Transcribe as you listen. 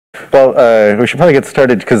Well, we should probably get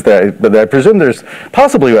started because I presume there's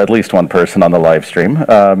possibly at least one person on the live stream,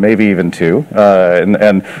 maybe even two,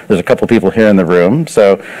 and there's a couple people here in the room.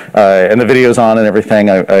 So, and the video's on and everything.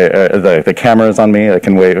 The camera's on me. I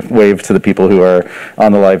can wave to the people who are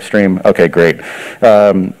on the live stream. Okay, great.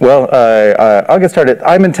 I'll get started.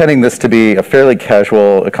 I'm intending this to be a fairly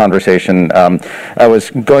casual conversation. I was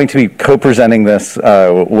going to be co-presenting this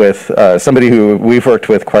with somebody who we've worked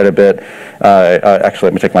with quite a bit. Actually,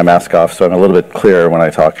 let me take my mask off so I'm a little bit clearer when I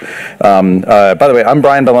talk. By the way, I'm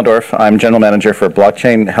Brian Behlendorf. I'm General Manager for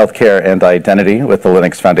Blockchain, Healthcare, and Identity with the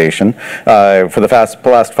Linux Foundation. For the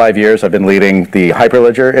last 5 years, I've been leading the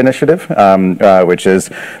Hyperledger initiative, which has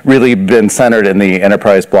really been centered in the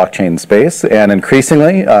enterprise blockchain space. And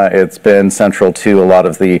increasingly, it's been central to a lot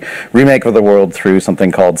of the remake of the world through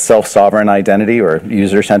something called self-sovereign identity or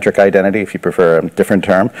user-centric identity, if you prefer a different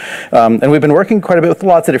term. And we've been working quite a bit with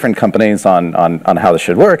lots of different companies on how this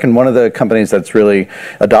should work. And one of the companies that's really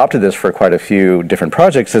adopted this for quite a few different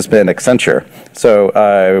projects has been Accenture.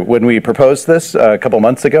 So when we proposed this a couple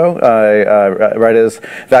months ago, right as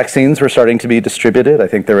vaccines were starting to be distributed, I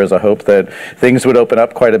think there was a hope that things would open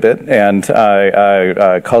up quite a bit and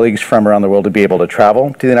colleagues from around the world would be able to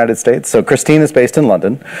travel to the United States. So Christine is based in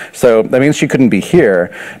London. So that means she couldn't be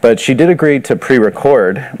here, but she did agree to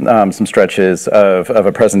pre-record some stretches of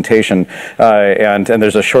a presentation. And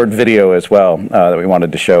there's a short video as well that we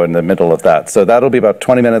wanted to show in the middle of that. So that'll be about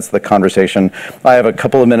 20 minutes of the conversation. I have a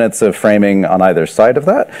couple of minutes of framing on either side of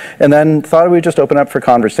that, and then thought we'd just open up for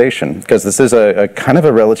conversation because this is a kind of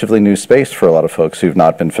a relatively new space for a lot of folks who've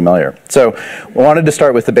not been familiar. So we wanted to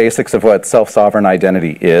start with the basics of what self-sovereign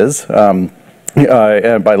identity is.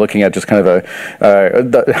 And by looking at just kind of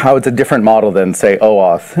how it's a different model than, say,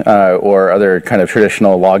 OAuth or other kind of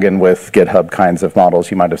traditional login with GitHub kinds of models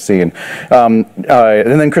you might have seen. And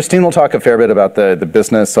then Christine will talk a fair bit about the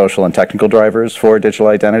business, social, and technical drivers for digital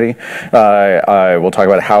identity. We'll talk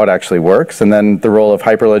about how it actually works, and then the role of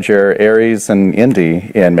Hyperledger, Aries, and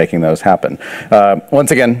Indy in making those happen.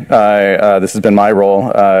 Once again, this has been my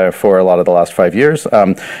role for a lot of the last 5 years.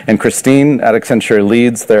 And Christine at Accenture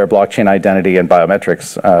leads their blockchain identity and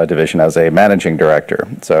biometrics division as a managing director.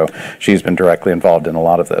 So she's been directly involved in a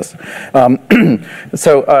lot of this.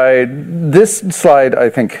 This slide, I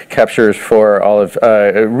think, captures for all of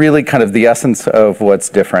really kind of the essence of what's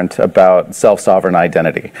different about self-sovereign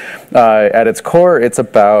identity. At its core, it's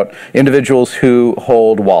about individuals who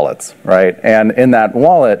hold wallets, right? And in that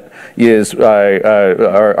wallet is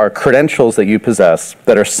are credentials that you possess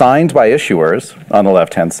that are signed by issuers on the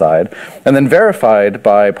left-hand side and then verified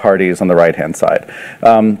by parties on the right-hand side.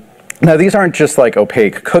 Now, these aren't just like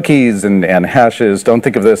opaque cookies and hashes. Don't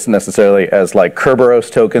think of this necessarily as like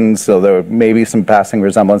Kerberos tokens, although maybe some passing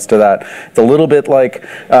resemblance to that. It's a little bit like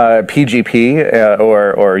PGP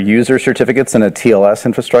or user certificates in a TLS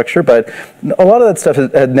infrastructure, but a lot of that stuff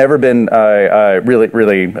had never been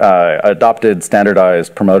really adopted,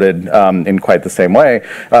 standardized, promoted in quite the same way.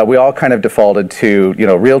 We all kind of defaulted to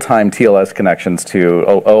real-time TLS connections to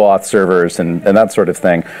OAuth servers and that sort of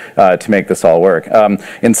thing to make this all work.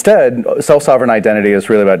 Instead, self-sovereign identity is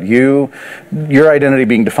really about your identity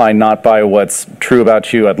being defined not by what's true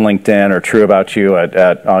about you at LinkedIn or true about you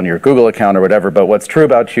on your Google account or whatever, but what's true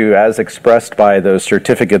about you as expressed by those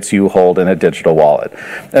certificates you hold in a digital wallet.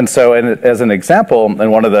 And so, as an example, and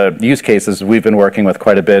one of the use cases we've been working with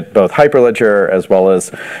quite a bit, both Hyperledger as well as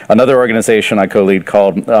another organization I co-lead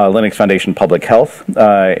called Linux Foundation Public Health,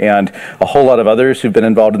 and a whole lot of others who've been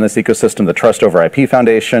involved in this ecosystem, the Trust Over IP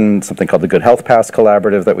Foundation, something called the Good Health Pass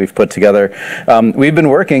Collaborative that we've put together. We've been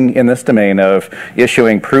working in this domain of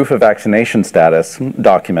issuing proof of vaccination status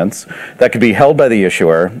documents that could be held by the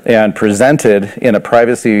issuer and presented in a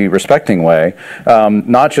privacy respecting way,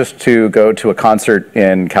 not just to go to a concert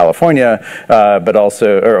in California, but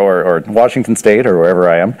also, or Washington State or wherever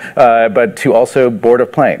I am, but to also board a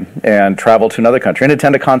plane and travel to another country and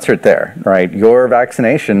attend a concert there, right? Your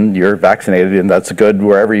vaccination, you're vaccinated and that's good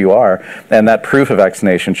wherever you are, and that proof of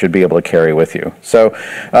vaccination should be able to carry with you. So,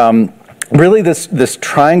 really, this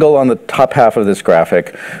triangle on the top half of this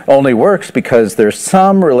graphic only works because there's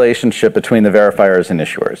some relationship between the verifiers and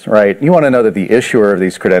issuers, right? You want to know that the issuer of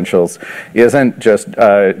these credentials isn't just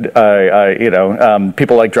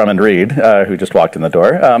people like Drummond Reed, who just walked in the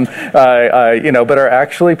door, but are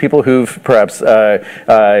actually people who've perhaps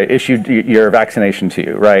issued your vaccination to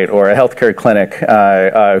you, right? Or a healthcare clinic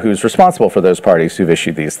who's responsible for those parties who've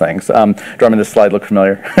issued these things. Drummond, this slide look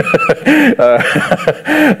familiar?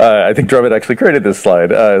 I think Drummond Robert actually created this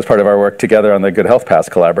slide as part of our work together on the Good Health Pass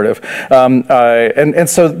Collaborative. And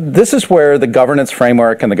so this is where the governance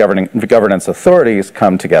framework and the governance authorities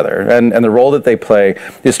come together. And the role that they play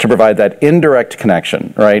is to provide that indirect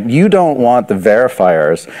connection, right? You don't want the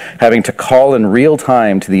verifiers having to call in real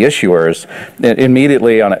time to the issuers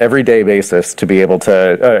immediately on an everyday basis to be able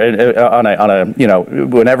to,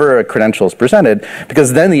 whenever a credential is presented,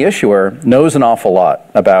 because then the issuer knows an awful lot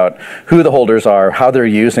about who the holders are, how they're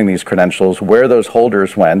using these credentials, where those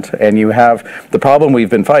holders went, and you have the problem we've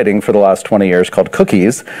been fighting for the last 20 years called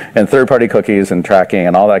cookies and third-party cookies and tracking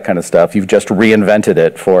and all that kind of stuff. You've just reinvented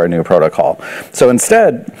it for a new protocol. So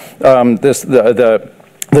instead,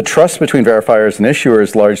 the trust between verifiers and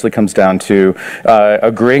issuers largely comes down to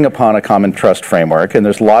agreeing upon a common trust framework, and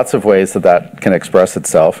there's lots of ways that that can express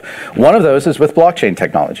itself. One of those is with blockchain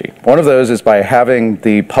technology. One of those is by having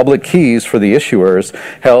the public keys for the issuers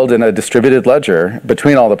held in a distributed ledger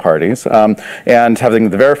between all the parties, and having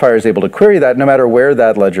the verifiers able to query that no matter where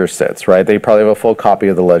that ledger sits, right? They probably have a full copy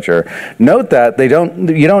of the ledger. Note that you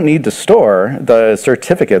don't need to store the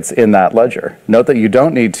certificates in that ledger. Note that you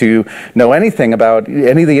don't need to know anything about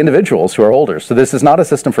any of the individuals who are holders. So this is not a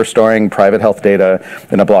system for storing private health data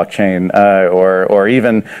in a blockchain or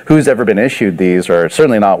even who's ever been issued these, or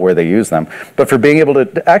certainly not where they use them, but for being able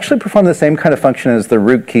to actually perform the same kind of function as the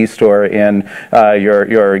root key store in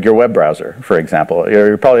your web browser, for example.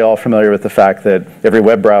 You're probably all familiar with the fact that every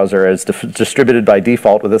web browser is distributed by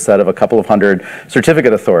default with a set of a couple of hundred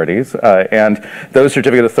certificate authorities, and those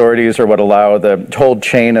certificate authorities are what allow the whole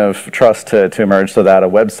chain of trust to emerge, so that a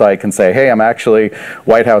website can say, hey, I'm actually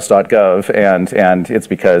whitehouse.gov, and it's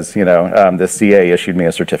because the CA issued me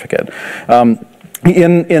a certificate.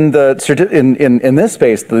 In this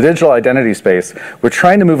space, the digital identity space, we're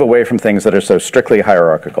trying to move away from things that are so strictly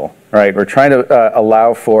hierarchical, right? We're trying to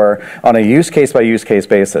allow for, on a use case by use case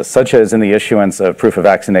basis, such as in the issuance of proof of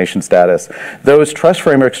vaccination status, those trust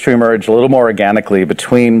frameworks to emerge a little more organically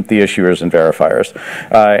between the issuers and verifiers.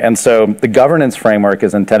 And so the governance framework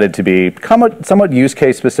is intended to be somewhat use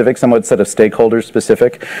case specific, somewhat set of stakeholders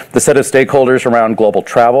specific. The set of stakeholders around global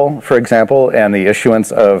travel, for example, and the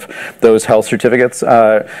issuance of those health certificates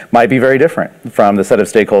might be very different from the set of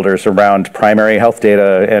stakeholders around primary health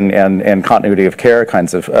data and continuity of care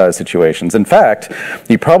kinds of situations. In fact,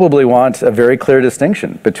 you probably want a very clear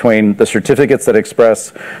distinction between the certificates that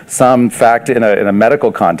express some fact in a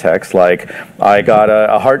medical context, like I got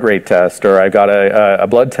a heart rate test, or I got a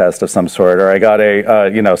blood test of some sort, or I got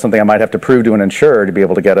something I might have to prove to an insurer to be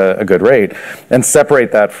able to get a good rate, and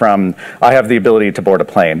separate that from I have the ability to board a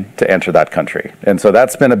plane to enter that country. And so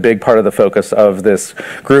that's been a big part of the focus of this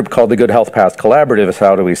group called the Good Health Pass Collaborative, is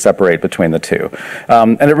how do we separate between the two.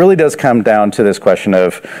 And it really does come down to this question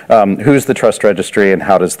of who's the trust registry and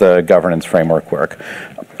how does the governance framework work.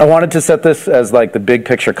 I wanted to set this as like the big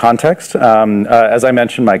picture context. As I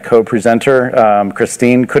mentioned, my co-presenter,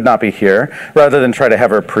 Christine, could not be here. Rather than try to have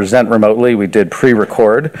her present remotely, we did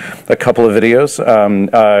pre-record a couple of videos.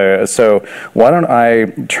 So why don't I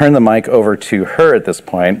turn the mic over to her at this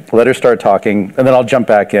point, let her start talking, and then I'll jump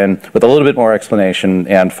back in with a little bit more explanation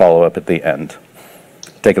and follow up at the end.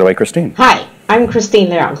 Take it away, Christine. Hi, I'm Christine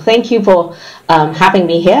Leong. Thank you for having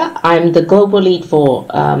me here. I'm the global lead for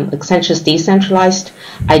Accenture's decentralized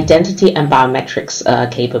identity and biometrics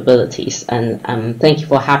capabilities. And thank you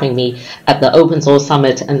for having me at the Open Source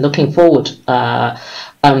Summit, and looking forward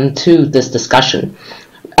to this discussion.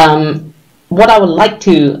 What I would like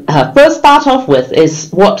to first start off with is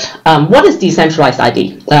what is decentralized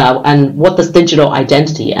ID and what does digital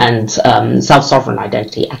identity and self-sovereign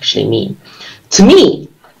identity actually mean? To me,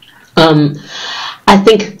 I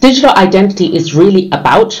think digital identity is really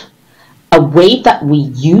about a way that we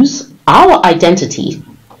use our identity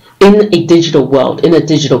in a digital world, in a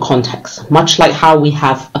digital context, much like how we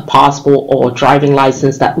have a passport or driving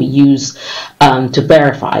license that we use to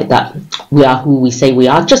verify that we are who we say we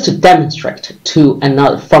are, just to demonstrate to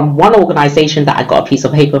another, from one organization that I got a piece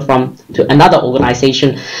of paper from to another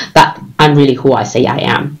organization, that I'm really who I say I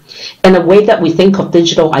am. In a way that we think of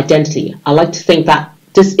digital identity, I like to think that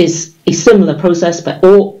this is a similar process, but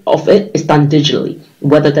all of it is done digitally,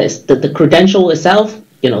 whether there's the credential itself,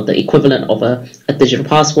 the equivalent of a digital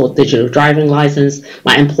passport, digital driving license,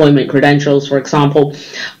 my employment credentials, for example,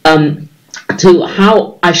 to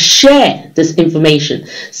how I share this information.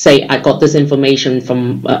 Say I got this information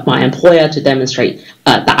from my employer to demonstrate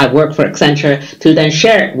that I work for Accenture, to then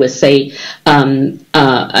share it with, say, an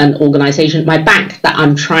organization, my bank, that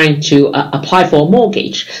I'm trying to apply for a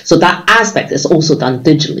mortgage. So that aspect is also done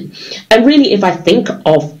digitally. And really, if I think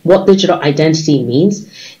of what digital identity means,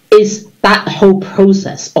 is that whole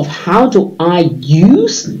process of how do I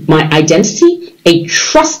use my identity, a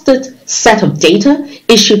trusted set of data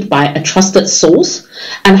issued by a trusted source,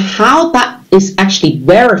 and how that is actually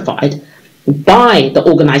verified by the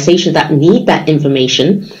organization that need that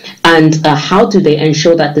information, and how do they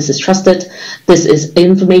ensure that this is trusted,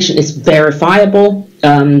 information is verifiable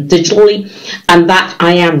digitally, and that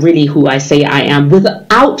I am really who I say I am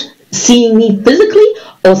without seeing me physically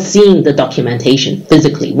or seeing the documentation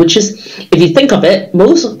physically, which is, if you think of it,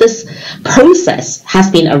 most of this process has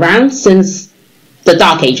been around since the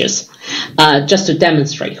Dark Ages, just to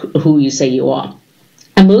demonstrate who you say you are.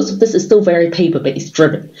 And most of this is still very paper-based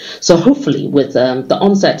driven. So hopefully with the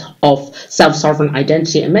onset of self-sovereign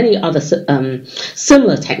identity and many other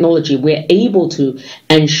similar technology, we're able to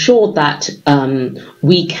ensure that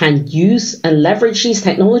we can use and leverage these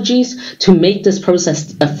technologies to make this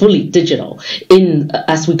process fully digital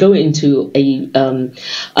as we go into a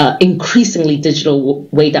increasingly digital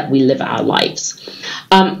way that we live our lives.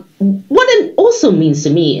 What it also means to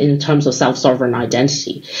me in terms of self-sovereign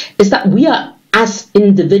identity is that we are, as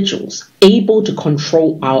individuals, able to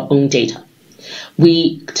control our own data.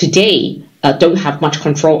 We today don't have much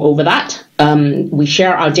control over that. We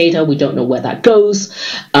share our data, we don't know where that goes.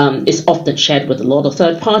 It's often shared with a lot of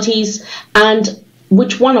third parties. And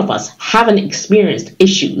which one of us haven't experienced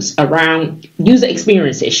issues around user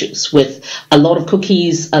experience issues with a lot of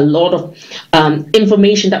cookies, a lot of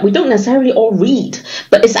information that we don't necessarily all read,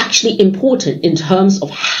 but it's actually important in terms of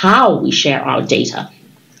how we share our data.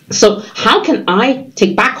 So how can I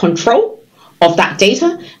take back control of that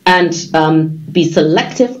data and be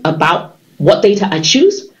selective about what data I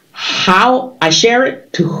choose, how I share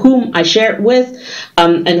it, to whom I share it with?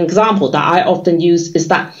 An example that I often use is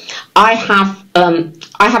that I have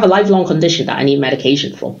a lifelong condition that I need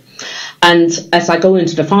medication for. And as I go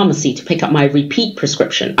into the pharmacy to pick up my repeat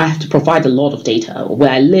prescription, I have to provide a lot of data,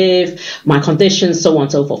 where I live, my conditions, so on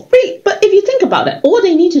and so forth. But if you think about it, all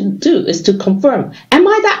they need to do is to confirm, am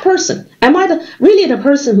I that person? Am I really the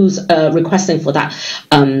person who's requesting for that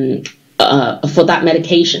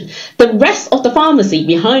medication? The rest of the pharmacy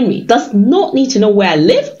behind me does not need to know where I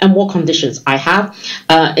live and what conditions I have.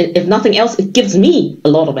 If nothing else, it gives me a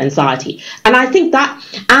lot of anxiety. And I think that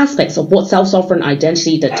aspects of what self-sovereign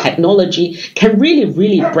identity, the technology, can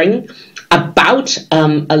really bring about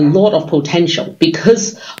a lot of potential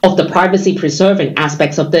because of the privacy preserving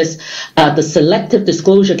aspects of this, the selective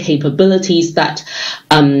disclosure capabilities that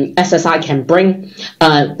SSI can bring,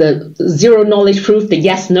 the zero knowledge proof, the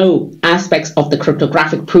yes-no aspects of the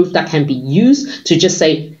cryptographic proof that can be used to just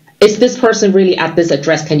say, is this person really at this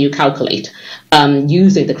address? Can you calculate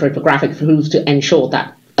using the cryptographic proof to ensure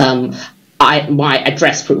that my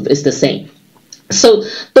address proof is the same? So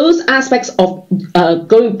those aspects of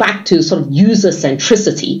going back to sort of user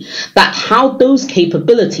centricity, that how those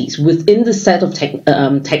capabilities within the set of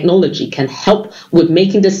technology can help with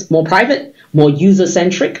making this more private, more user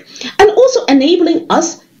centric, and also enabling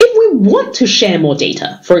us, if we want to share more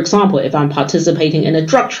data. For example, if I'm participating in a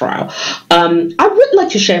drug trial, I would like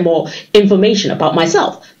to share more information about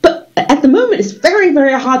myself. But at the moment, it's very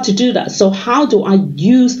hard to do that. So how do I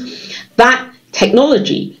use that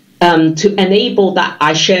technology to enable that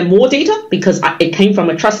I share more data because it came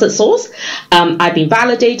from a trusted source? I've been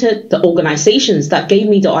validated. The organizations that gave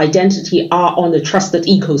me the identity are on the trusted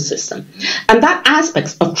ecosystem. And that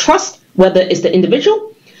aspects of trust, whether it's the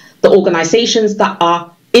individual, the organizations that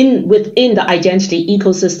are within the identity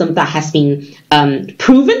ecosystem that has been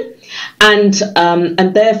proven, and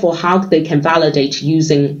therefore how they can validate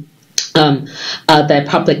using their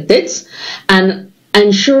public bids, and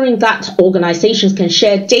ensuring that organizations can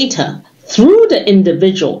share data through the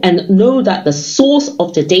individual and know that the source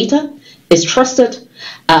of the data is trusted,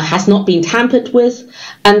 has not been tampered with,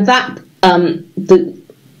 and that the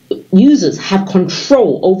users have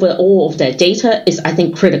control over all of their data is, I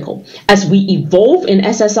think, critical. As we evolve in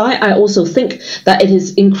SSI, I also think that it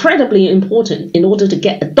is incredibly important in order to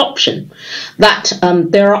get adoption that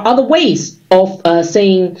there are other ways of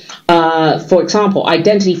saying, for example,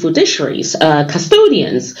 identity fiduciaries,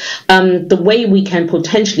 custodians, the way we can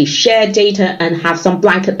potentially share data and have some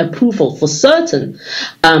blanket approval for certain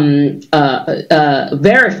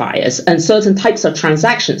verifiers and certain types of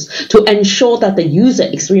transactions to ensure that the user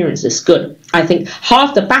experience is good. I think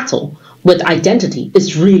half the battle with identity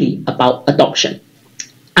is really about adoption.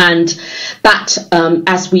 And that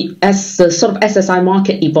as the sort of SSI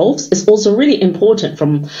market evolves, is also really important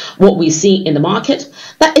from what we see in the market,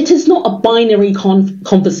 that it is not a binary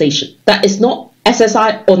conversation, that is not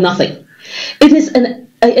SSI or nothing. It is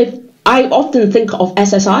I often think of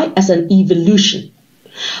SSI as an evolution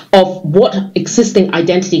of what existing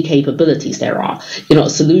identity capabilities there are.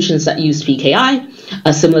 Solutions that use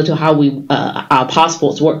PKI, similar to how our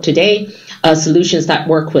passports work today, solutions that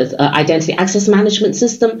work with identity access management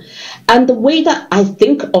system. And the way that I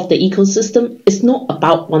think of the ecosystem is not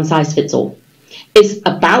about one size fits all. It's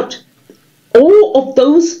about all of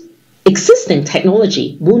those existing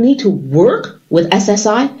technology will need to work with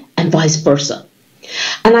SSI and vice versa.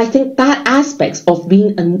 And I think that aspect of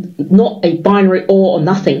being not a binary all or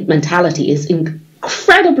nothing mentality is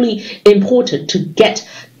incredibly important to get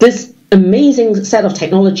this amazing set of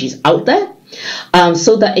technologies out there,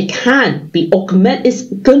 so that it can be it's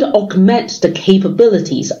going to augment the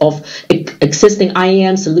capabilities of existing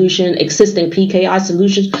IAM solution, existing PKI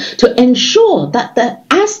solutions, to ensure that the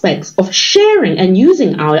aspects of sharing and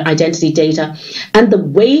using our identity data and the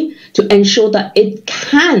way to ensure that it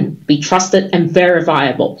can be trusted and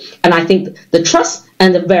verifiable. And I think the trust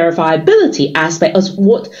and the verifiability aspect is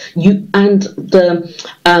what the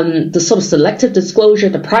sort of selective disclosure,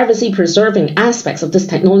 the privacy preserving aspects of this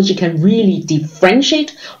technology can really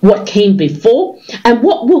differentiate what came before and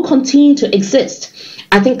what will continue to exist.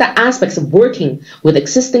 I think that aspects of working with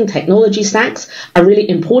existing technology stacks are really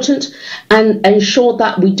important, and ensure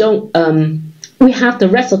that we don't we have the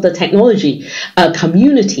rest of the technology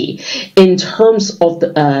community in terms of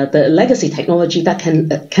the legacy technology that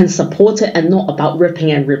can support it, and not about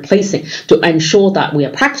ripping and replacing, to ensure that we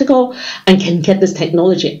are practical and can get this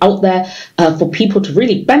technology out there for people to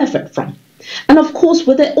really benefit from. And of course,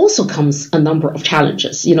 with it also comes a number of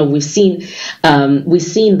challenges. We've seen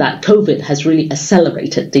that COVID has really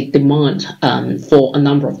accelerated the demand for a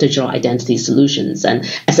number of digital identity solutions, and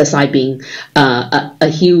SSI being a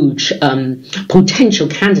huge potential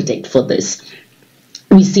candidate for this.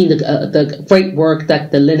 We've seen the great work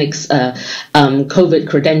that the Linux COVID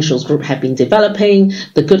credentials group have been developing,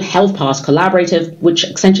 the Good Health Pass Collaborative, which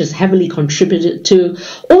Accenture has heavily contributed to,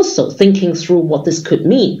 also thinking through what this could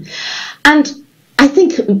mean. And I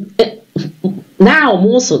think now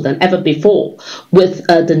more so than ever before, with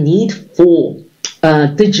the need for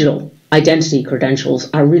digital identity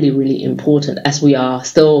credentials are really, really important, as we are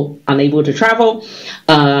still unable to travel.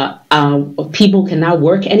 People can now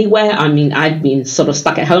work anywhere. I mean, I've been sort of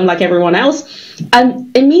stuck at home like everyone else.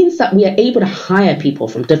 And it means that we are able to hire people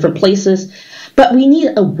from different places, but we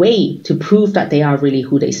need a way to prove that they are really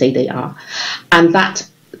who they say they are. And that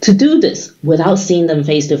to do this without seeing them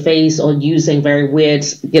face to face, or using very weird,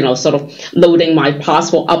 sort of loading my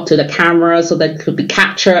passport up to the camera so that it could be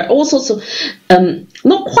captured, all sorts of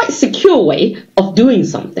not quite secure way of doing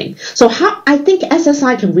something. So I think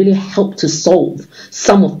SSI can really help to solve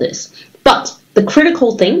some of this. But the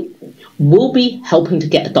critical thing will be helping to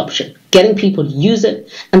get adoption, getting people to use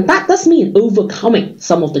it. And that does mean overcoming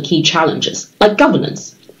some of the key challenges, like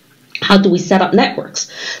governance. How do we set up networks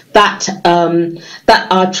that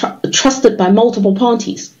are trusted by multiple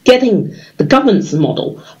parties? Getting the governance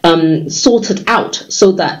model sorted out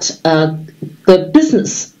so that the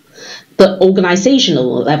business, the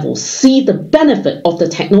organizational level, see the benefit of the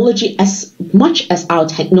technology as much as our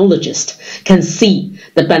technologists can see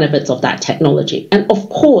the benefits of that technology. And of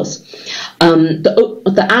course,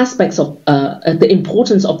 the aspects of the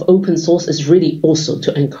importance of open source is really also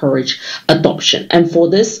to encourage adoption. And for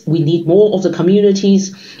this, we need more of the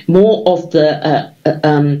communities, more of the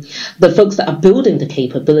folks that are building the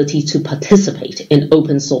capability to participate in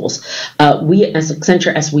open source. We as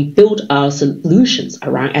Accenture, as we build our solutions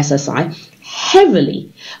around SSI,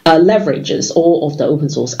 heavily leverages all of the open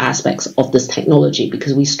source aspects of this technology,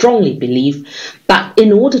 because we strongly believe that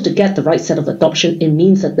in order to get the right set of adoption, it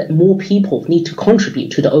means that more people need to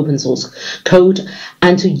contribute to the open source code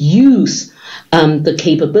and to use the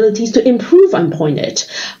capabilities to improve and point it.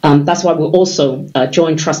 That's why we also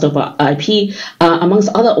joined Trust Over IP, amongst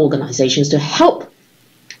other organizations, to help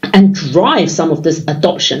and drive some of this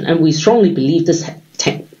adoption. And we strongly believe this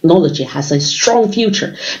technology has a strong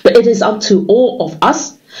future, but it is up to all of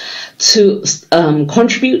us to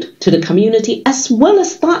contribute to the community, as well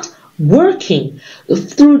as start working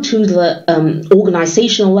through to the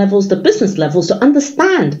organizational levels, the business levels, to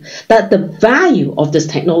understand that the value of this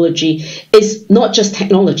technology is not just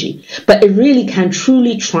technology, but it really can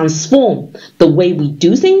truly transform the way we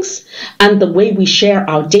do things and the way we share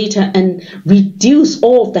our data, and reduce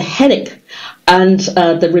all of the headache and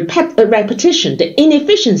the repetition, the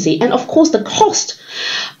inefficiency, and of course the cost,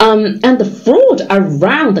 and the fraud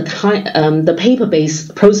around the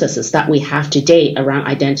paper-based processes that we have today around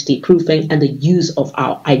identity proofing and the use of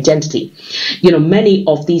our identity. Many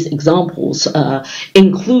of these examples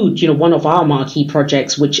include, one of our marquee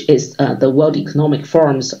projects, which is the World Economic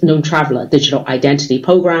Forum's Known Traveller Digital Identity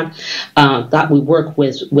Program that we work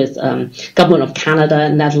with Government of Canada,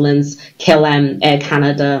 Netherlands, KLM, Air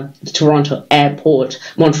Canada, Toronto Airport,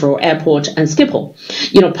 Montreal Airport, and Schiphol,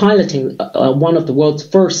 piloting one of the world's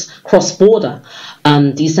first cross-border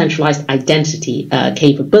decentralized identity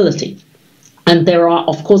capability. And there are,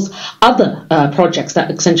 of course, other projects that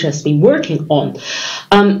Accenture has been working on.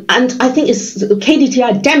 And I think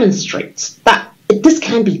KDTI demonstrates that this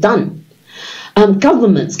can be done.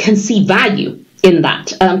 Governments can see value in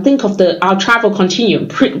that. Think of our travel continuum.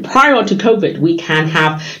 Prior to COVID,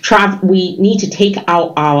 we need to take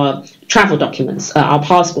out our travel documents, our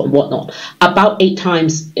passport and whatnot, about 8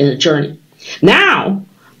 times in a journey. Now,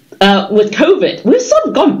 with COVID, we've sort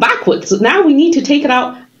of gone backwards. Now we need to take it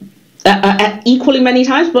out at equally many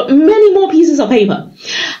times, but many more pieces of paper.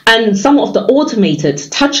 And some of the automated,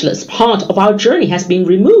 touchless part of our journey has been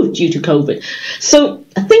removed due to COVID. So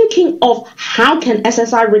thinking of how can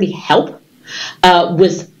SSI really help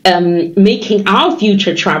with making our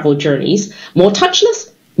future travel journeys more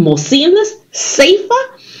touchless, more seamless, safer,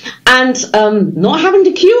 and not having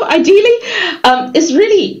to queue, ideally, is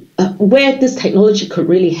really where this technology could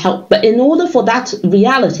really help. But in order for that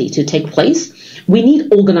reality to take place, we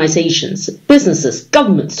need organizations, businesses,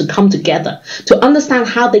 governments to come together to understand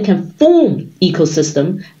how they can form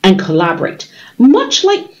ecosystem and collaborate. Much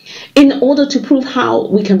like in order to prove how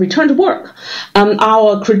we can return to work,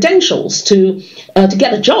 our credentials to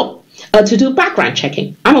get a job, to do background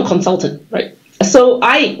checking. I'm a consultant, right? So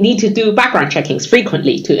I need to do background checkings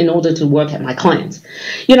frequently in order to work at my clients.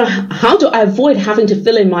 How do I avoid having to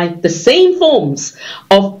fill in the same forms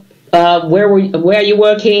of where are you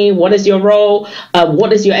working? What is your role?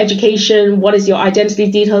 What is your education? What is your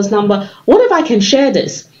identity details number? What if I can share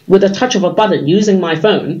this with a touch of a button using my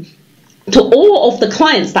phone to all of the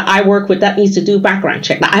clients that I work with that needs to do background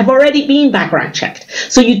check, that I've already been background checked?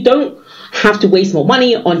 So you don't have to waste more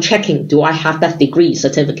money on checking, do I have that degree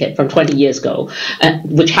certificate from 20 years ago,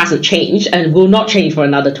 which hasn't changed and will not change for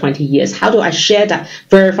another 20 years. How do I share that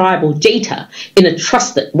verifiable data in a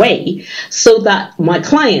trusted way so that my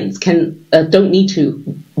clients don't need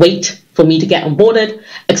to wait for me to get onboarded?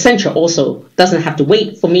 Accenture also doesn't have to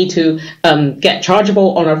wait for me to get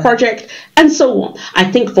chargeable on a project, and so on. I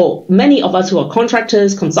think for many of us who are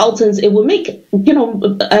contractors, consultants, it will make,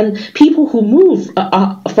 and people who move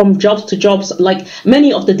from jobs to jobs, like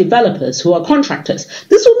many of the developers who are contractors,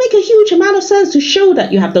 this will make a huge amount of sense to show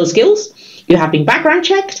that you have those skills, you have been background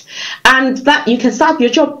checked, and that you can start your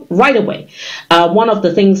job right away. One of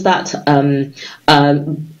the things that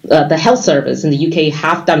the health service in the UK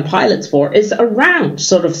have done pilots for is around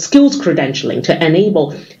sort of skills credentialing to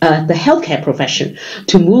enable the healthcare profession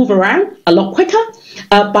to move around a lot quicker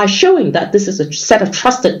by showing that this is a set of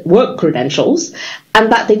trusted work credentials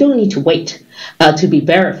and that they don't need to wait to be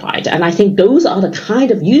verified. And I think those are the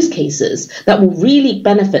kind of use cases that will really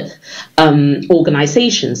benefit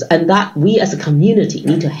organizations and that we as a community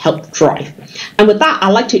need to help drive. And with that,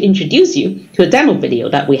 I'd like to introduce you to a demo video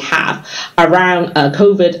that we have around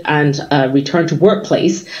COVID and return to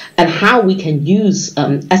workplace and how we can use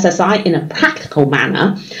SSI in a practical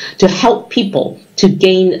manner to help people to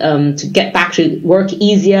get back to work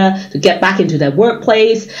easier, to get back into their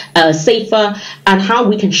workplace safer, and how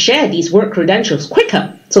we can share these work credentials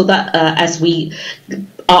quicker so that as we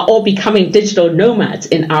are all becoming digital nomads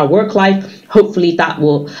in our work life, hopefully that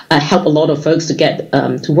will help a lot of folks to get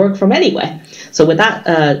to work from anywhere. So with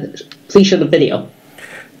that, please show the video.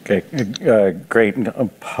 Okay, great.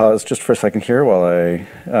 I'll pause just for a second here while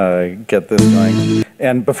I get this going.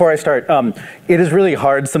 And before I start, it is really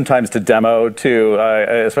hard sometimes to demo to,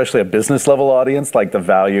 especially a business level audience, like the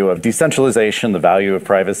value of decentralization, the value of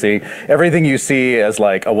privacy. Everything you see as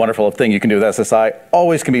like a wonderful thing you can do with SSI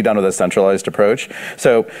always can be done with a centralized approach.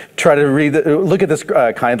 So try to look at this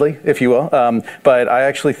kindly, if you will. But I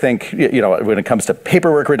actually think, when it comes to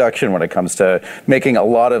paperwork reduction, when it comes to making a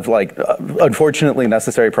lot of unfortunately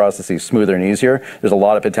necessary processes smoother and easier, there's a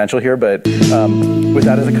lot of potential here. But with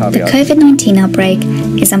that as a caveat. The COVID-19 outbreak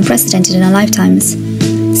is unprecedented in our lifetimes,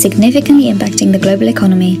 significantly impacting the global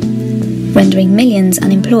economy, rendering millions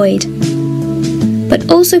unemployed, but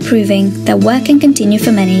also proving that work can continue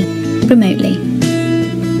for many remotely.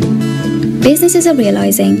 Businesses are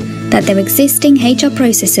realizing that their existing HR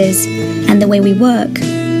processes and the way we work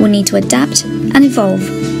will need to adapt and evolve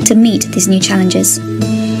to meet these new challenges.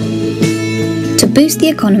 To boost the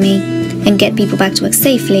economy and get people back to work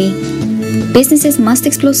safely, businesses must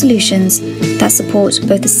explore solutions that support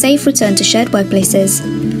both a safe return to shared workplaces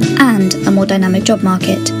and a more dynamic job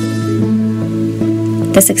market.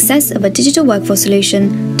 The success of a digital workforce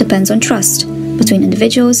solution depends on trust between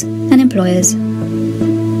individuals and employers.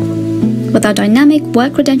 With our dynamic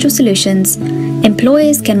work credential solutions,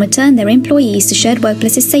 employers can return their employees to shared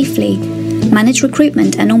workplaces safely, manage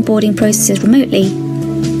recruitment and onboarding processes remotely,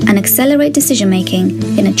 and accelerate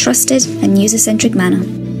decision-making in a trusted and user-centric manner.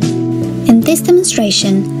 In this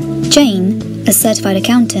demonstration, Jane, a certified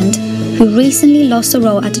accountant who recently lost a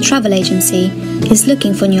role at a travel agency, is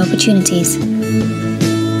looking for new opportunities.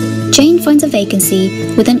 Jane finds a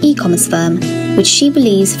vacancy with an e-commerce firm, which she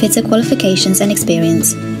believes fits her qualifications and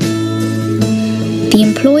experience. The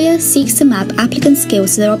employer seeks to map applicant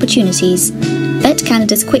skills to their opportunities, vet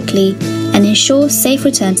candidates quickly, and ensure safe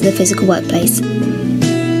return to the physical workplace.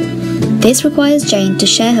 This requires Jane to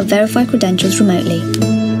share her verified credentials remotely.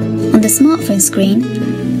 On the smartphone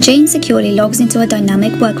screen, Jane securely logs into a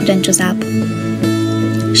dynamic work credentials app.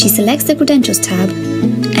 She selects the Credentials tab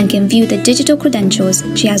and can view the digital credentials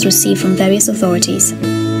she has received from various authorities.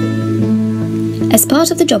 As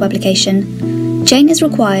part of the job application, Jane is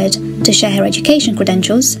required to share her education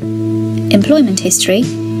credentials, employment history,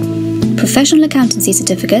 professional accountancy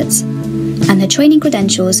certificates, and her training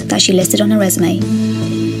credentials that she listed on her resume.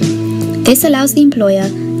 This allows the employer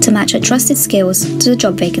to match her trusted skills to the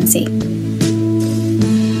job vacancy.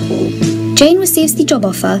 Jane receives the job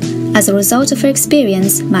offer as a result of her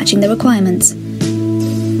experience matching the requirements.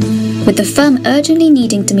 With the firm urgently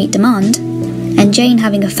needing to meet demand, and Jane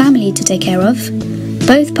having a family to take care of,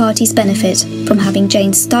 both parties benefit from having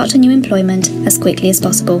Jane start her new employment as quickly as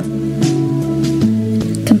possible.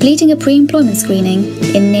 Completing a pre-employment screening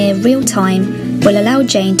in near real time will allow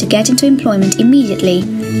Jane to get into employment immediately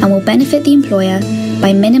and will benefit the employer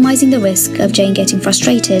by minimizing the risk of Jane getting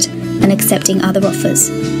frustrated and accepting other offers.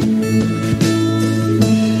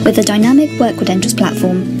 With the dynamic work credentials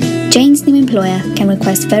platform, Jane's new employer can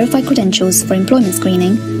request verified credentials for employment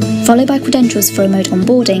screening, followed by credentials for remote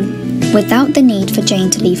onboarding, without the need for Jane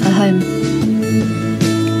to leave her home.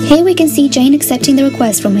 Here we can see Jane accepting the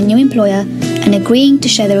request from her new employer and agreeing to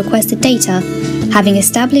share the requested data, having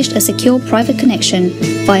established a secure private connection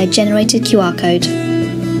via generated QR code.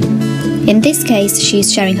 In this case, she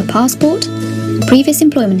is sharing her passport, previous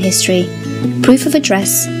employment history, proof of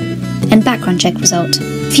address, and background check result.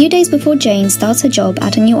 A few days before Jane starts her job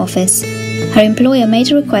at her new office, her employer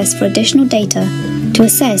made a request for additional data to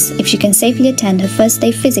assess if she can safely attend her first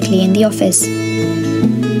day physically in the office.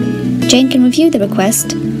 Jane can review the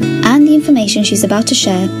request and the information she's about to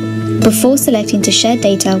share before selecting to share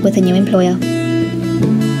data with her new employer.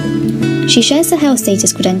 She shares her health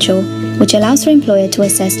status credential, which allows her employer to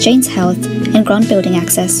assess Jane's health and grant building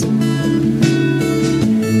access.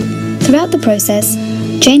 Throughout the process,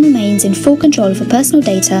 Jane remains in full control of her personal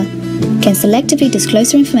data, can selectively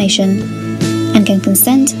disclose her information, and can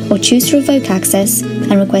consent or choose to revoke access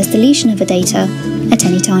and request deletion of the data at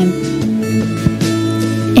any time.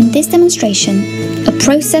 In this demonstration, a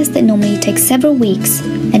process that normally takes several weeks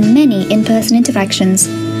and many in-person interactions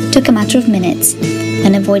took a matter of minutes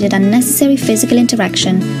and avoided unnecessary physical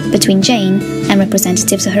interaction between Jane and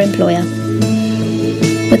representatives of her employer.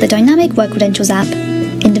 With the dynamic work credentials app,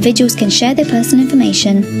 individuals can share their personal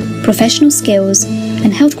information, professional skills,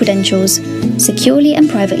 and health credentials securely and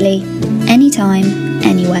privately, anytime,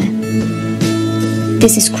 anywhere.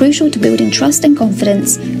 This is crucial to building trust and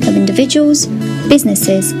confidence of individuals,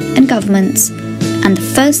 businesses, and governments, and the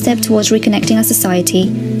first step towards reconnecting our society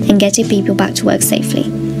and getting people back to work safely.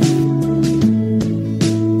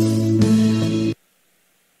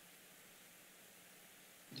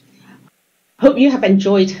 Hope you have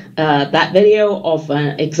enjoyed that video of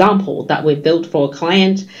an example that we built for a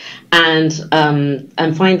client, and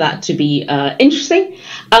find that to be interesting.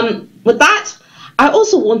 With that, I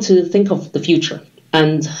also want to think of the future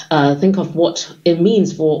and think of what it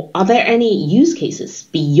means for, are there any use cases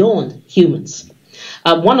beyond humans?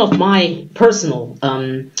 One of my personal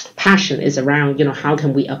passion is around, how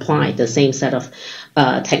can we apply the same set of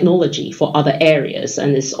technology for other areas,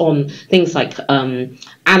 and it's on things like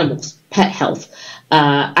animals, pet health,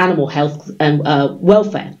 animal health, and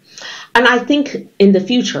welfare. And I think in the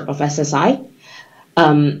future of SSI,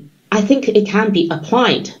 I think it can be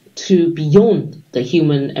applied to beyond the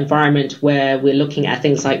human environment, where we're looking at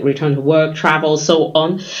things like return to work, travel, so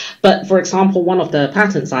on. But for example, one of the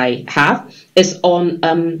patents I have is on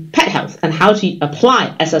pet health and how to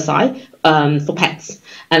apply SSI for pets,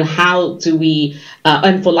 and how do we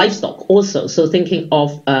and for livestock also. So thinking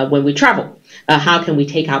of when we travel. How can we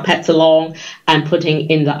take our pets along and putting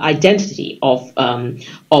in the identity of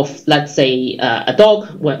let's say a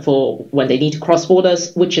dog for when they need to cross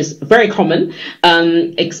borders, which is very common,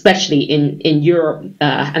 especially in Europe.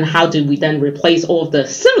 And how do we then replace all of the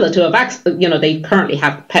similar to a vaccine? You know, they currently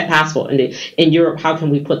have pet passport in Europe. How can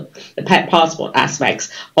we put the pet passport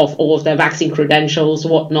aspects of all of their vaccine credentials,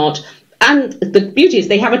 whatnot? And the beauty is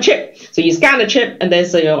they have a chip. So you scan a chip and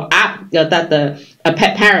there's your app that a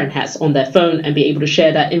pet parent has on their phone and be able to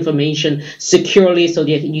share that information securely so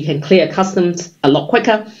that you can clear customs a lot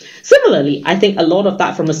quicker. Similarly, I think a lot of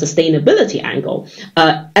that from a sustainability angle,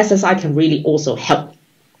 SSI can really also help.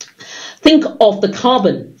 Think of the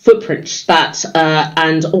carbon footprint that,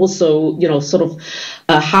 and also, you know, sort of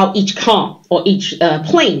how each car or each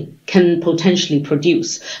plane can potentially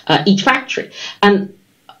produce, each factory. And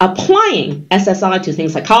applying SSI to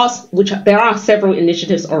things like cars, which there are several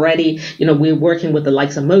initiatives already. You know, we're working with the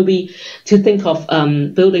likes of Mobi to think of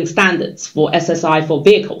building standards for SSI for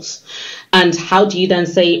vehicles. And how do you then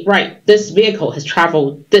say, right, this vehicle has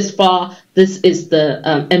traveled this far, this is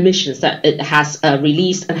the emissions that it has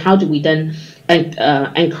released, and how do we then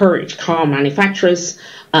encourage car manufacturers,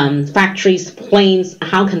 factories, planes,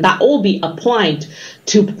 how can that all be applied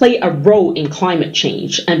to play a role in climate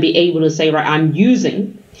change and be able to say, right, I'm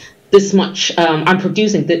using this much, I'm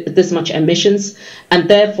producing this much emissions, and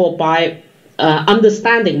therefore by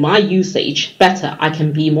understanding my usage better, I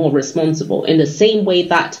can be more responsible in the same way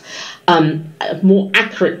that more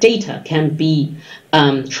accurate data can be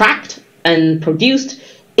tracked and produced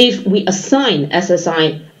if we assign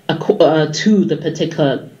SSI to the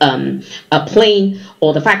particular plane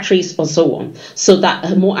or the factories or so on, so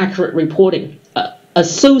that more accurate reporting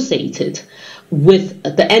associated with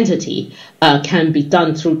the entity can be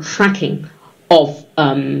done through tracking of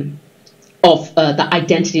the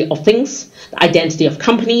identity of things, the identity of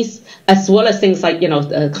companies, as well as things like, you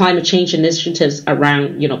know, climate change initiatives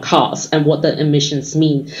around, you know, cars and what the emissions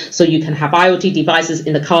mean. So you can have IoT devices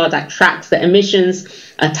in the car that tracks the emissions,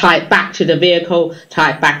 tie it back to the vehicle,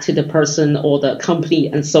 tie it back to the person or the company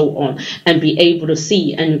and so on, and be able to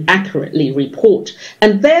see and accurately report,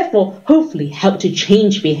 and therefore hopefully help to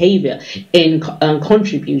change behavior in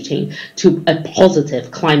contributing to a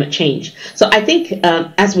positive climate change. So I think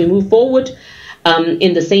as we move forward,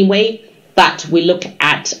 in the same way that we look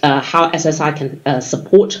at how SSI can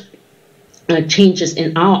support changes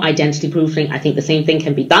in our identity proofing, I think the same thing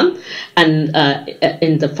can be done, and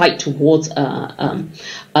in the fight towards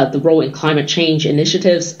the role in climate change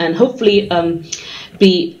initiatives, and hopefully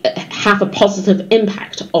have a positive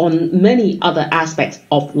impact on many other aspects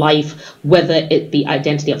of life, whether it be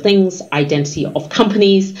identity of things, identity of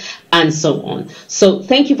companies, and so on. So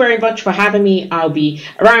thank you very much for having me. I'll be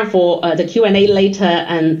around for the Q&A later,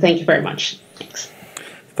 and thank you very much. Thanks.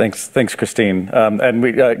 Thanks, Christine. And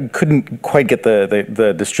we couldn't quite get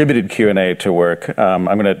the distributed Q&A to work. I'm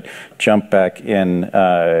going to jump back in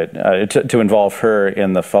to involve her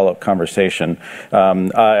in the follow-up conversation.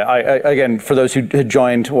 Again, for those who had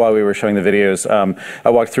joined while we were showing the videos, I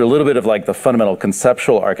walked through a little bit of like the fundamental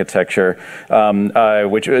conceptual architecture,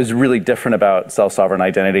 which is really different about self-sovereign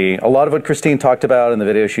identity. A lot of what Christine talked about in the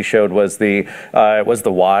video she showed was the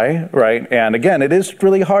why, right? And again, it is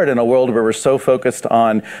really hard in a world where we're so focused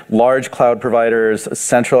on large cloud providers,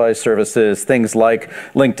 centralized services, things like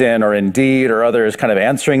LinkedIn or Indeed or others kind of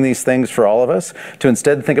answering these things for all of us, to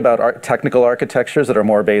instead think about technical architectures that are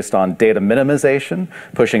more based on data minimization,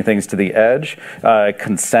 pushing things to the edge,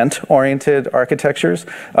 consent-oriented architectures,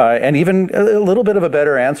 and even a little bit of a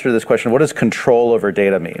better answer to this question: what does control over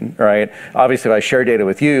data mean, right? Obviously, if I share data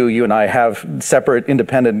with you, you and I have separate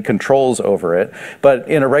independent controls over it, but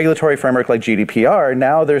in a regulatory framework like GDPR,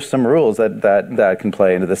 now there's some rules that can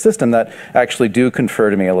play into the system that actually do confer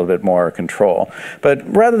to me a little bit more control. But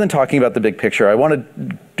rather than talking about the big picture, I want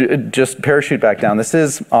to just parachute back down. This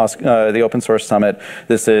is the Open Source Summit.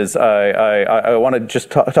 This is, I want to just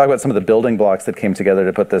talk about some of the building blocks that came together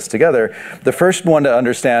to put this together. The first one to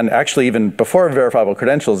understand, actually even before verifiable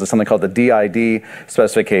credentials, is something called the DID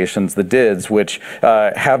specifications, the DIDs, which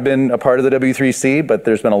have been a part of the W3C, but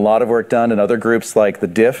there's been a lot of work done in other groups like the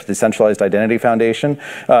DIF, Decentralized Identity Foundation,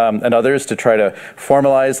 and others to try to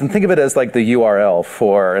formalize and think of it as like the URL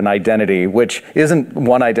for an identity, which isn't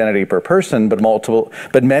one identity per person, but multiple,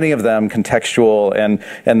 but many of them contextual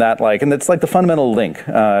and that and it's like the fundamental link,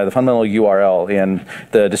 the fundamental URL in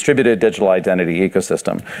the distributed digital identity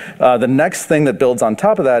ecosystem. The next thing that builds on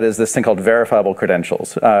top of that is this thing called verifiable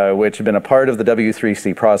credentials, which have been a part of the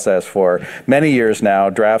W3C process for many years now.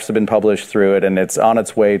 Drafts have been published through it, and it's on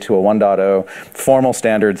its way to a 1.0 formal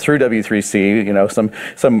standard through W3C,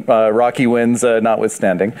 some rocky winds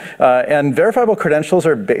notwithstanding. And verifiable credentials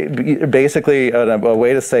are basically a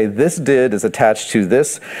way to say this DID is attached to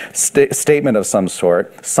this statement of some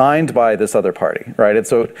sort, signed by this other party, right?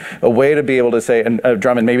 It's a way to be able to say, and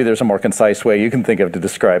Drummond, maybe there's a more concise way you can think of to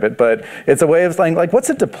describe it, but it's a way of saying, what's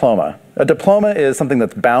a diploma? A diploma is something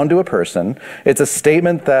that's bound to a person. It's a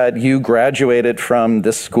statement that you graduated from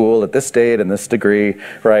this school at this date and this degree,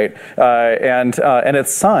 right? And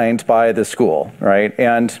it's signed by the school, right?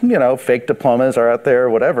 And fake diplomas are out there,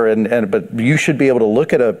 whatever. But you should be able to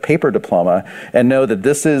look at a paper diploma and know that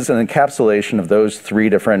this is an encapsulation of those three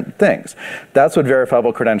different things. That's what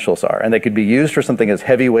verifiable credentials are, and they could be used for something as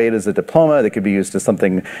heavyweight as a diploma. They could be used as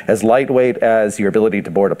something as lightweight as your ability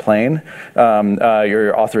to board a plane,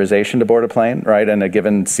 your authorization to board a plane, right, in a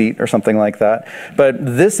given seat or something like that. But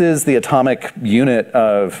this is the atomic unit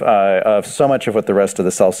of so much of what the rest of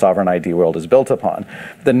the self-sovereign ID world is built upon.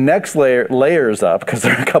 The next layers up, because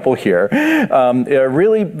there are a couple here, are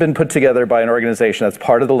really been put together by an organization that's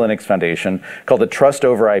part of the Linux Foundation called the Trust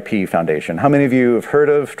Over IP Foundation. How many of you have heard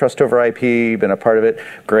of Trust Over IP, been a part of it?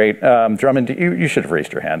 Great. Drummond, you should have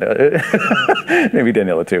raised your hand. Maybe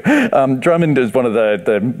Daniela too. Drummond is one of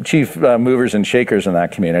the chief movers and shakers in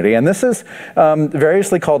that community. And this is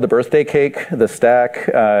variously called the birthday cake, the stack,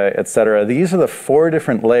 etc. These are the 4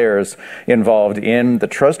 different layers involved in the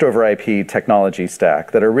Trust Over IP technology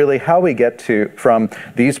stack that are really how we get from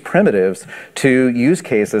these primitives to use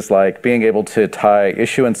cases like being able to tie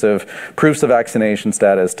issuance of proofs of vaccination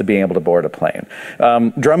status to being able to board a plane.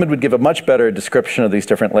 Drummond would give a much better description of these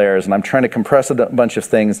different layers, and I'm trying to compress a bunch of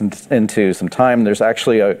things into some time. There's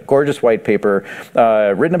actually a gorgeous white paper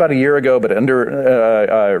written about a year ago, but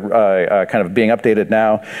kind of being updated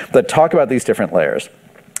now, that talk about these different layers.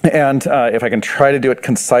 And if I can try to do it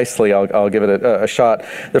concisely, I'll give it a shot.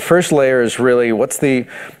 The first layer is really what's the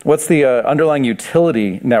underlying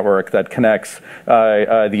utility network that connects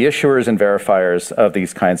the issuers and verifiers of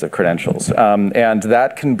these kinds of credentials. And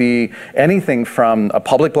that can be anything from a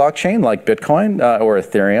public blockchain like Bitcoin or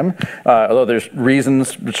Ethereum, although there's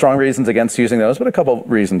strong reasons against using those, but a couple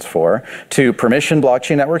reasons for, to permission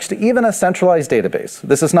blockchain networks, to even a centralized database.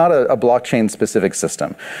 This is not a blockchain-specific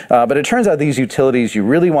system. But it turns out these utilities, you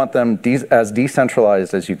really want them as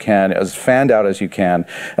decentralized as you can, as fanned out as you can,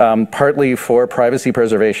 partly for privacy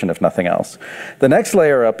preservation, if nothing else. The next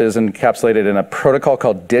layer up is encapsulated in a protocol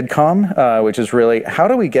called DIDCOM, which is really how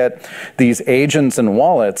do we get these agents and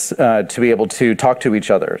wallets to be able to talk to each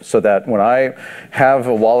other, so that when I have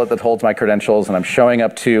a wallet that holds my credentials and I'm showing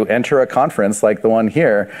up to enter a conference like the one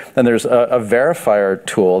here, then there's a verifier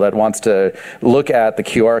tool that wants to look at the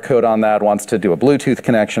QR code on that, wants to do a Bluetooth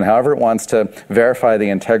connection, however it wants to verify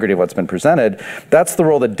the integrity of what's been presented. That's the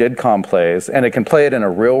role that DIDCOM plays, and it can play it in a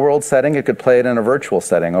real-world setting. It could play it in a virtual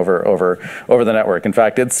setting over the network. In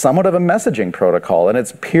fact, it's somewhat of a messaging protocol, and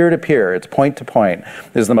it's peer-to-peer. It's point-to-point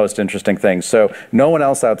is the most interesting thing. So no one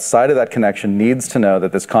else outside of that connection needs to know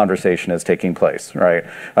that this conversation is taking place, right?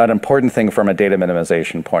 An important thing from a data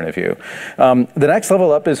minimization point of view. The next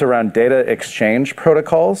level up is around data exchange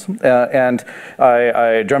protocols, and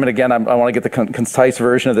Drummond, again, I want to get the concise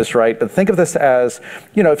version of this right, but think of this as,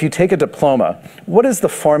 if you take a diploma, what is the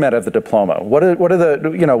format of the diploma?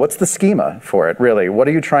 What's the schema for it, really? What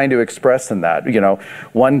are you trying to express in that?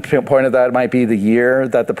 One point of that might be the year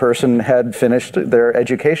that the person had finished their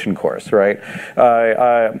education course, right?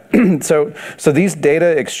 So these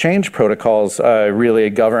data exchange protocols really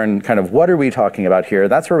govern kind of what are we talking about here.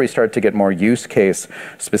 That's where we start to get more use case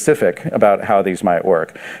specific about how these might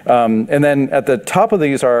work. And then at the top of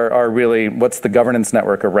these are really what's the governance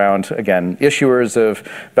network around, again, issuers of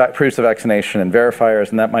proofs of vaccination and verifiers,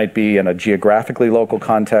 and that might be in a geographically local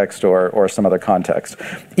context or some other context.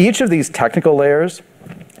 Each of these technical layers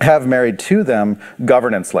have married to them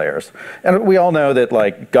governance layers. And we all know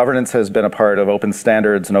that governance has been a part of open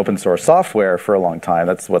standards and open source software for a long time.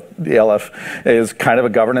 That's what the LF is, kind of a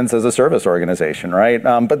governance as a service organization, right?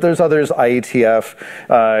 But there's others, IETF,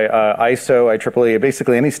 ISO, IEEE,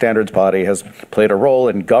 basically any standards body has played a role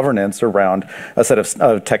in governance around a set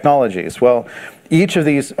of technologies. Well, Each of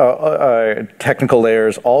these technical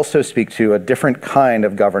layers also speak to a different kind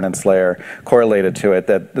of governance layer correlated to it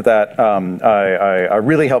that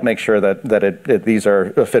really help make sure that these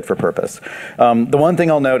are fit for purpose. The one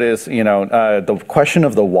thing I'll note is, the question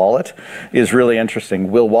of the wallet is really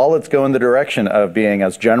interesting. Will wallets go in the direction of being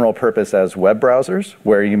as general purpose as web browsers,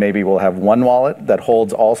 where you maybe will have one wallet that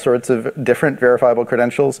holds all sorts of different verifiable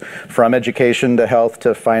credentials, from education to health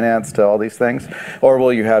to finance to all these things? Or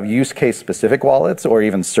will you have use case specific wallets or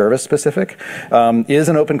even service specific? Is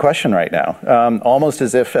an open question right now. Almost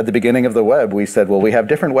as if at the beginning of the web we said, well, we have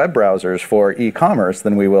different web browsers for e-commerce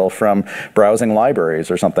than we will from browsing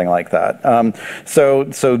libraries or something like that. So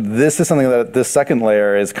this is something that this second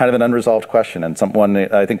layer is kind of an unresolved question, and one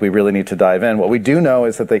I think we really need to dive in. What we do know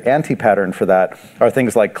is that the anti-pattern for that are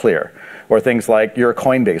things like Clear, or things like your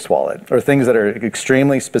Coinbase wallet, or things that are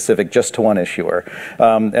extremely specific just to one issuer.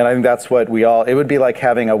 And I think that's what it would be like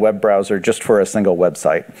having a web browser just for a single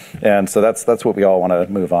website. And so that's what we all want to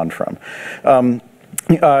move on from.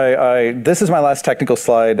 This is my last technical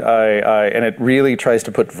slide, and it really tries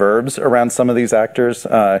to put verbs around some of these actors.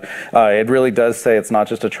 It really does say it's not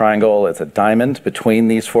just a triangle, it's a diamond between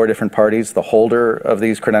these four different parties, the holder of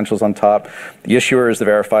these credentials on top, the issuers, the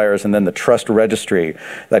verifiers, and then the trust registry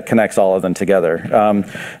that connects all of them together.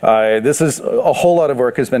 This is a whole lot of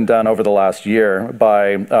work has been done over the last year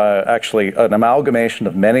by actually an amalgamation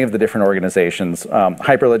of many of the different organizations,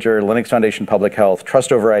 Hyperledger, Linux Foundation Public Health,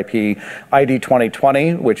 Trust over IP, ID 2020,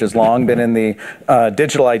 which has long been in the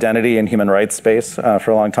digital identity and human rights space for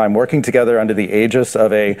a long time, working together under the aegis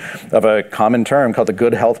of a common term called the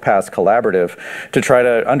Good Health Pass Collaborative to try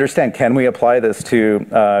to understand, can we apply this to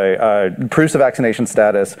proofs of vaccination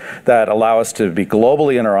status that allow us to be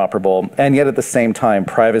globally interoperable and yet at the same time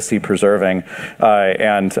privacy preserving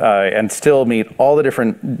and still meet all the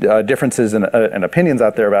different differences and opinions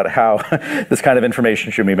out there about how this kind of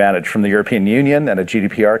information should be managed, from the European Union and a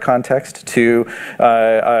GDPR context to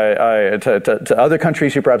other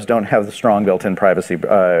countries who perhaps don't have the strong built-in privacy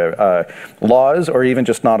laws, or even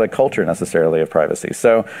just not a culture necessarily of privacy.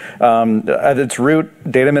 So at its root,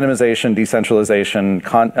 data minimization, decentralization,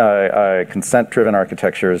 consent-driven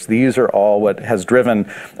architectures, these are all what has driven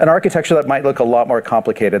an architecture that might look a lot more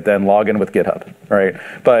complicated than login with GitHub, right?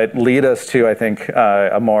 But lead us to, I think,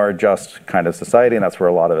 a more just kind of society, and that's where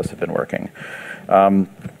a lot of us have been working.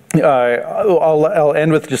 I'll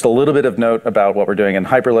end with just a little bit of note about what we're doing in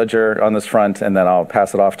Hyperledger on this front, and then I'll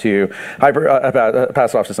pass it off to you.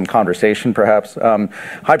 Pass it off to some conversation, perhaps.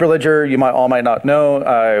 Hyperledger, you might not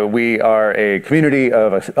know, we are a community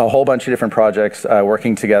of a whole bunch of different projects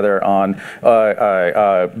working together on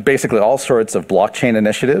basically all sorts of blockchain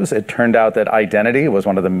initiatives. It turned out that identity was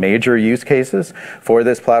one of the major use cases for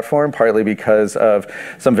this platform, partly because of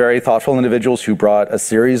some very thoughtful individuals who brought a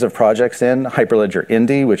series of projects in, Hyperledger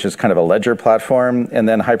Indy, which is kind of a ledger platform, and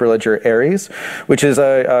then Hyperledger Aries, which is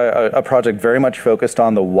a project very much focused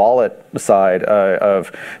on the wallet side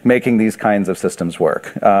of making these kinds of systems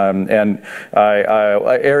work. Aries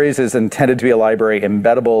is intended to be a library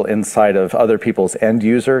embeddable inside of other people's end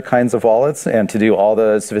user kinds of wallets, and to do all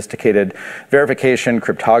the sophisticated verification,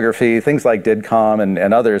 cryptography, things like DIDCOM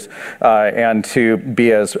and others, and to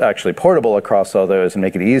be as actually portable across all those and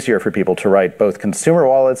make it easier for people to write both consumer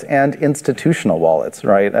wallets and institutional wallets,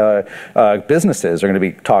 right? Businesses are going to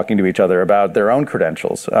be talking to each other about their own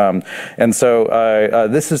credentials. And so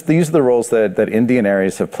these are the roles that Indy and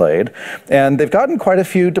Aries have played. And they've gotten quite a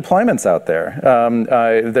few deployments out there.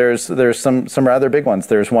 There's some rather big ones.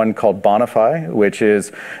 There's one called Bonify, which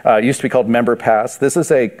is used to be called MemberPass. This is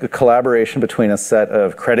a collaboration between a set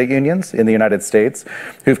of credit unions in the United States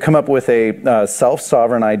who've come up with a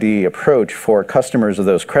self-sovereign ID approach for customers of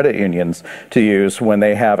those credit unions to use when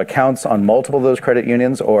they have accounts on multiple of those credit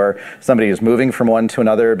unions, or somebody is moving from one to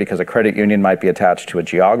another because a credit union might be attached to a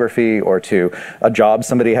geography or to a job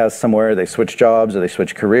somebody has somewhere. They switch jobs or they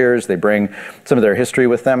switch careers. They bring some of their history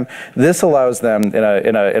with them. This allows them in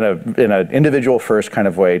an individual first kind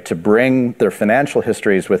of way to bring their financial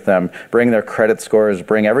histories with them, bring their credit scores,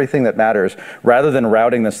 bring everything that matters, rather than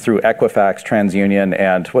routing this through Equifax, TransUnion,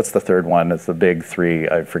 and what's the third one? It's the big three,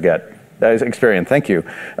 I forget. Experian, thank you.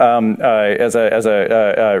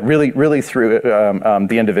 Really through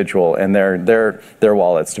the individual and their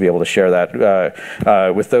wallets to be able to share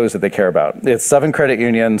that with those that they care about. It's 7 credit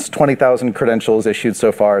unions, 20,000 credentials issued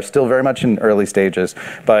so far, still very much in early stages,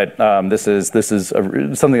 but this is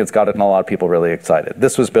something that's gotten a lot of people really excited.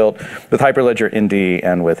 This was built with Hyperledger Indy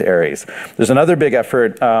and with Aries. There's another big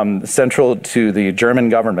effort central to the German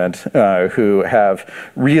government who have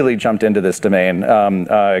really jumped into this domain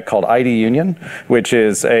called ID Identity Union, which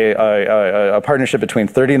is a partnership between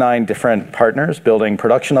 39 different partners building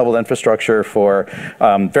production-level infrastructure for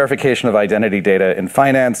verification of identity data in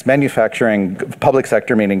finance, manufacturing, public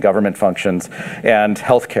sector, meaning government functions, and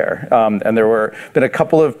healthcare. And there were been a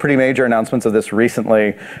couple of pretty major announcements of this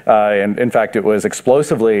recently, and in fact, it was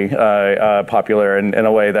explosively popular in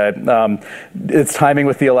a way that its timing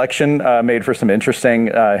with the election made for some interesting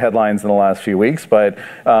headlines in the last few weeks. But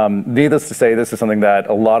needless to say, this is something that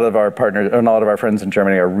a lot of our partners and a lot of our friends in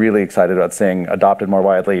Germany are really excited about seeing adopted more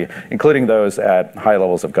widely, including those at high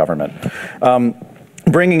levels of government.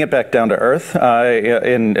 Bringing it back down to earth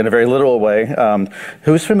in a very literal way,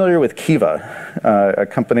 who's familiar with Kiva, a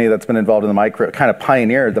company that's been involved in the kind of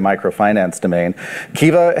pioneered the microfinance domain?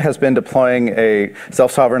 Kiva has been deploying a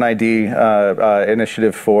self-sovereign ID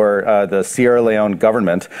initiative for the Sierra Leone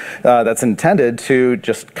government that's intended to,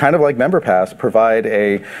 just kind of like MemberPass, provide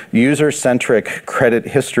a user-centric credit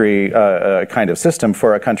history kind of system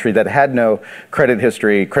for a country that had no credit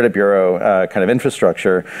history, credit bureau kind of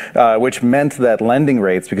infrastructure, which meant that lending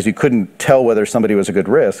rates, because you couldn't tell whether somebody was a good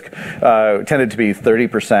risk, tended to be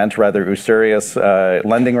 30%, rather usurious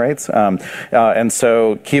lending rates. And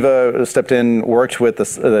so Kiva stepped in, worked with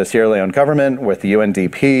the Sierra Leone government, with the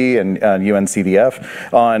UNDP and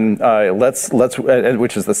UNCDF on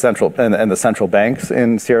which is the central and the central banks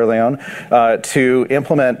in Sierra Leone, to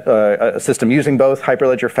implement a system using both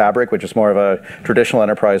Hyperledger Fabric, which is more of a traditional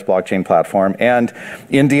enterprise blockchain platform, and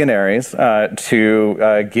Indian Aries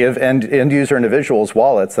to give end user individuals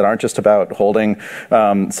wallets that aren't just about holding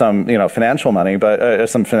some financial money, but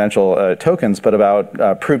some financial tokens, but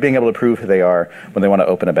about being able to prove who they are when they want to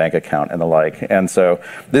open a bank account and the like. And so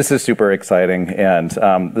this is super exciting, and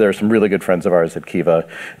there's some really good friends of ours at Kiva,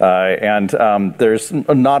 and there's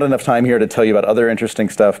not enough time here to tell you about other interesting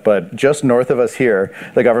stuff, but just north of us here,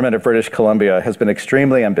 the government of British Columbia has been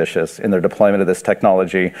extremely ambitious in their deployment of this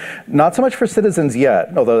technology. Not so much for citizens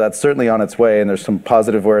yet, although that's certainly on its way, and there's some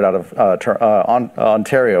positive word out of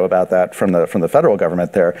Ontario about that from the federal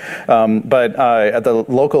government there. But at the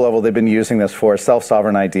local level, they've been using this for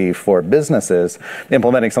self-sovereign ID for businesses,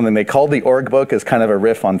 implementing something they call the org book, as kind of a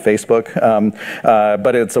riff on Facebook,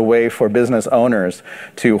 but it's a way for business owners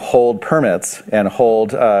to hold permits and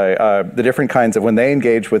hold the different kinds of, when they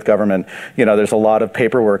engage with government, there's a lot of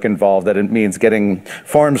paperwork involved that it means getting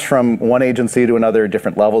forms from one agency to another,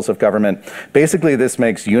 different levels of government. Basically, this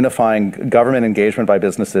makes unifying government engagement by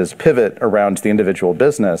businesses pivot around the individual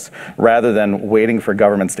business rather than waiting for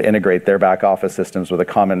governments to integrate their back office systems with a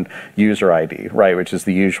common user ID, right, which is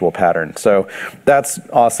the usual pattern. So that's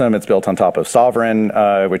awesome. It's built on top of Sovereign,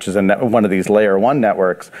 which is one of these layer 1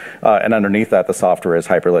 networks, and underneath that the software is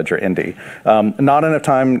Hyperledger Indy. Not enough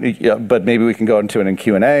time, but maybe we can go into it in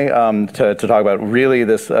Q&A to talk about really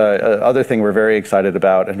this other thing we're very excited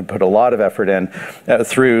about and put a lot of effort in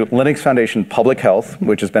through Linux Foundation Public Health,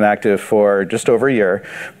 which has been active for just over a year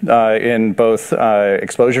in both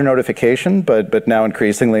exposure notification, but now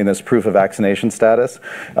increasingly in this proof of vaccination status.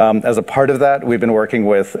 As a part of that, we've been working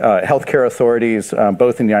with healthcare authorities,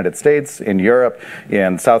 both in the United States, in Europe,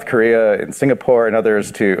 in South Korea, in Singapore, and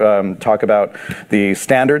others to talk about the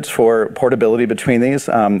standards for portability between these,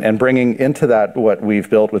 and bringing into that what we've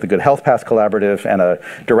built with the Good Health Pass Collaborative and a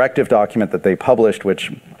directive document that they published,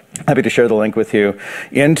 which happy to share the link with you,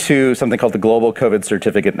 into something called the Global COVID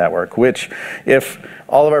Certificate Network, which, if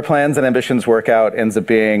all of our plans and ambitions work out, ends up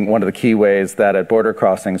being one of the key ways that at border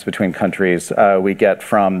crossings between countries, we get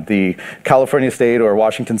from the California state or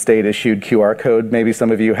Washington state issued QR code, maybe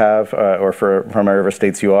some of you have, or from wherever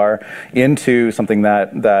states you are, into something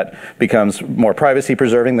that becomes more privacy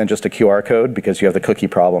preserving than just a QR code, because you have the cookie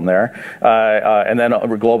problem there, and then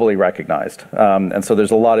globally recognized. And so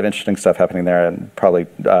there's a lot of interesting stuff happening there, and probably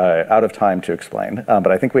out of time to explain.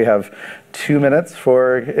 But I think we have 2 minutes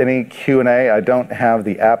for any Q&A. I don't have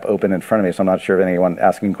the app open in front of me, so I'm not sure of anyone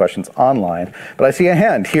asking questions online. But I see a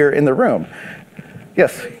hand here in the room.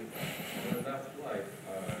 Yes?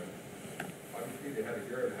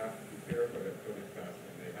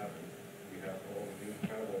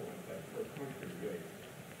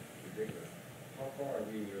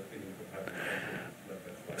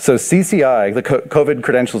 So CCI, the COVID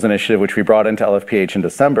Credentials Initiative, which we brought into LFPH in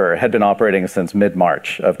December, had been operating since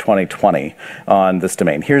mid-March of 2020 on this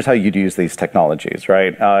domain. Here's how you'd use these technologies,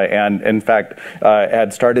 right? And in fact,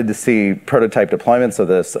 had started to see prototype deployments of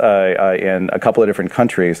this in a couple of different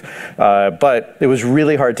countries. But it was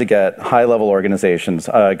really hard to get high-level organizations,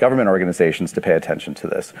 government organizations, to pay attention to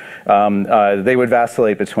this. They would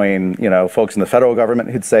vacillate between, folks in the federal government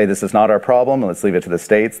who'd say, this is not our problem, let's leave it to the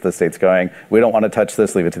states. The states going, we don't want to touch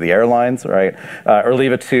this, leave it it to the airlines, right? Or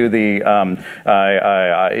leave it to the,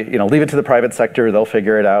 leave it to the private sector. They'll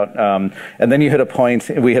figure it out. And then we hit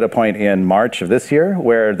a point in March of this year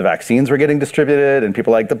where the vaccines were getting distributed, and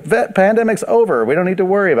people were like, the pandemic's over. We don't need to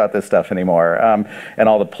worry about this stuff anymore. And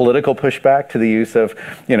all the political pushback to the use of,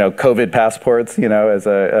 COVID passports,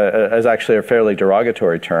 as actually a fairly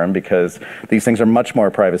derogatory term, because these things are much more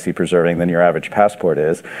privacy preserving than your average passport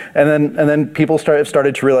is. And then people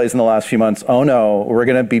started to realize in the last few months, oh no, we're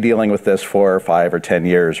going to be dealing with this for 5 or 10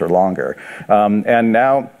 years or longer. And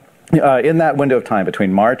now, in that window of time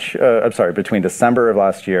between between December of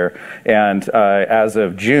last year and as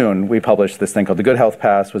of June, we published this thing called the Good Health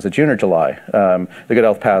Pass. Was it June or July? The Good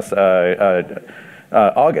Health Pass,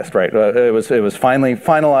 August, right? It was finally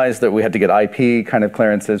finalized that we had to get IP kind of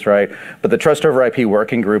clearances, right? But the Trust Over IP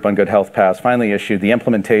Working Group on Good Health Pass finally issued the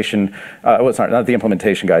implementation. Not the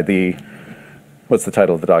implementation guide. What's the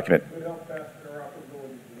title of the document?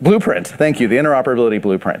 Blueprint. Thank you. The interoperability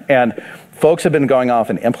blueprint. And folks have been going off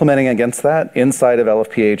and implementing against that. Inside of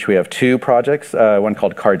LFPH, we have 2 projects, one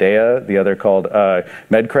called Cardea, the other called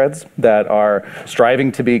MedCreds, that are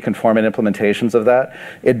striving to be conformant implementations of that.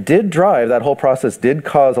 It did drive, that whole process did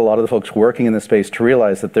cause a lot of the folks working in this space to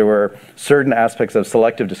realize that there were certain aspects of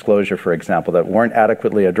selective disclosure, for example, that weren't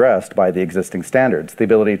adequately addressed by the existing standards. The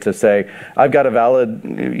ability to say, I've got a valid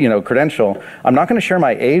credential. I'm not going to share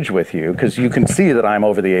my age with you because you can see that I'm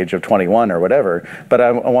over the age of 21 or whatever, but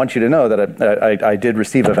I want you to know that I did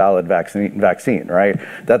receive a valid vaccine, right?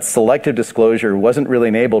 That selective disclosure wasn't really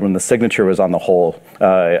enabled when the signature was on the whole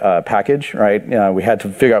package, right? We had to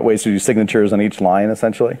figure out ways to do signatures on each line,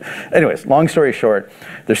 essentially. Anyways, long story short,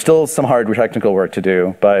 there's still some hard technical work to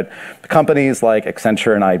do, but companies like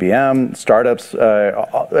Accenture and IBM, startups,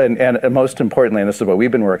 and most importantly, and this is what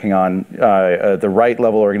we've been working on, the right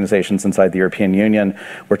level organizations inside the European Union,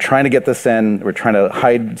 we're trying to get this in, we're trying to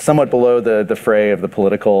hide somewhat below the fray of the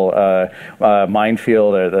political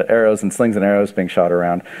minefield, or the arrows and slings and arrows being shot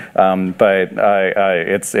around. But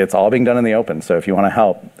it's all being done in the open. So if you want to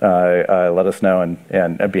help, let us know,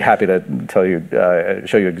 and I'd be happy to tell you,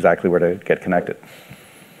 show you exactly where to get connected.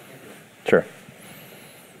 Sure.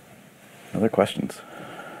 Other questions?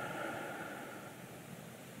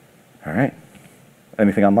 All right.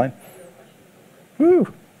 Anything online?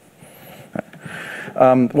 Woo.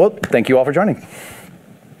 Well, thank you all for joining.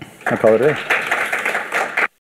 I'll call it a day.